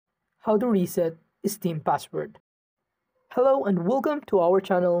How to reset Steam password. Hello and welcome to our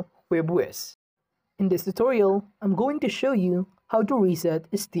channel Whizz. In this tutorial, I'm going to show you how to reset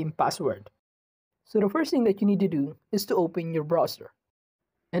Steam password. So the first thing that you need to do is to open your browser.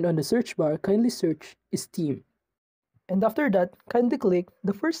 And on the search bar, kindly search Steam. And after that, kindly click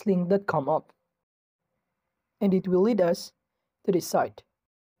the first link that come up. And it will lead us to this site,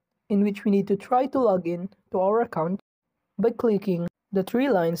 in which we need to try to log in to our account by clicking the three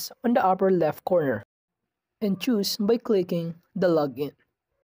lines on the upper left corner and choose by clicking the login,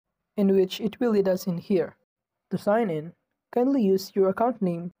 in which it will lead us in here. To sign in, kindly use your account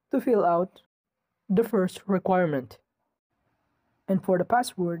name to fill out the first requirement. And for the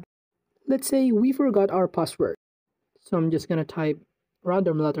password, let's say we forgot our password. So I'm just gonna type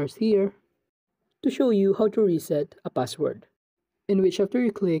random letters here to show you how to reset a password, in which after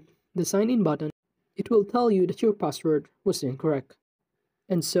you click the sign in button, it will tell you that your password was incorrect.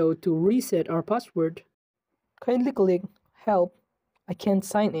 And so to reset our password, kindly click Help, I can't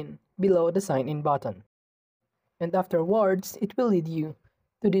sign in below the sign in button. And afterwards, it will lead you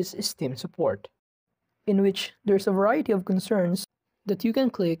to this Steam support, in which there's a variety of concerns that you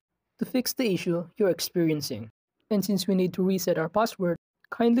can click to fix the issue you're experiencing. And since we need to reset our password,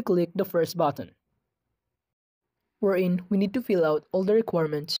 kindly click the first button, wherein we need to fill out all the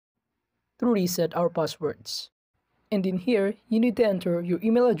requirements to reset our passwords. And in here, you need to enter your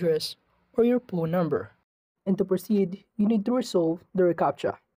email address or your phone number. And to proceed, you need to resolve the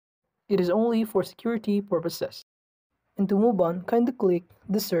reCAPTCHA. It is only for security purposes. And to move on, kindly click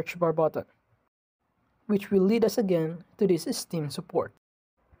the search bar button, which will lead us again to this Steam support.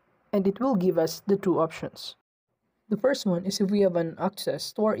 And it will give us the two options. The first one is if we have an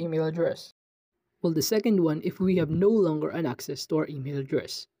access to our email address, while the second one if we have no longer an access to our email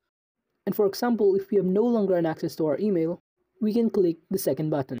address. And for example, if we have no longer an access to our email, we can click the second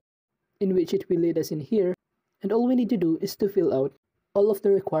button, in which it will lead us in here, and all we need to do is to fill out all of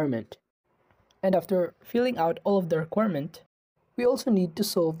the requirement. And after filling out all of the requirement, we also need to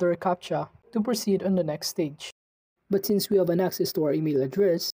solve the reCAPTCHA to proceed on the next stage. But since we have an access to our email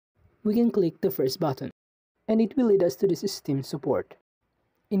address, we can click the first button, and it will lead us to this Steam support,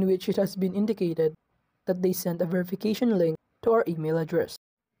 in which it has been indicated that they sent a verification link to our email address.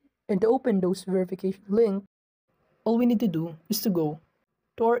 And to open those verification links, all we need to do is to go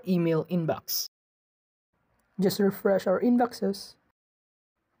to our email inbox. Just refresh our inboxes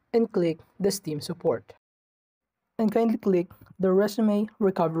and click the Steam support. And kindly click the resume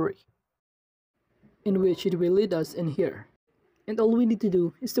recovery, in which it will lead us in here. And all we need to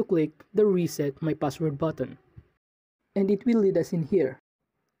do is to click the reset my password button. And it will lead us in here,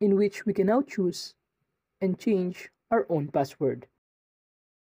 in which we can now choose and change our own password.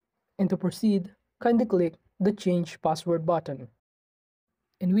 And to proceed, kindly click the change password button.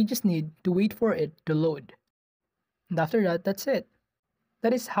 And we just need to wait for it to load. And after that, that's it.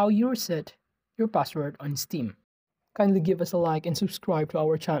 That is how you reset your password on Steam. Kindly give us a like and subscribe to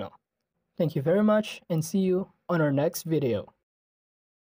our channel. Thank you very much and see you on our next video.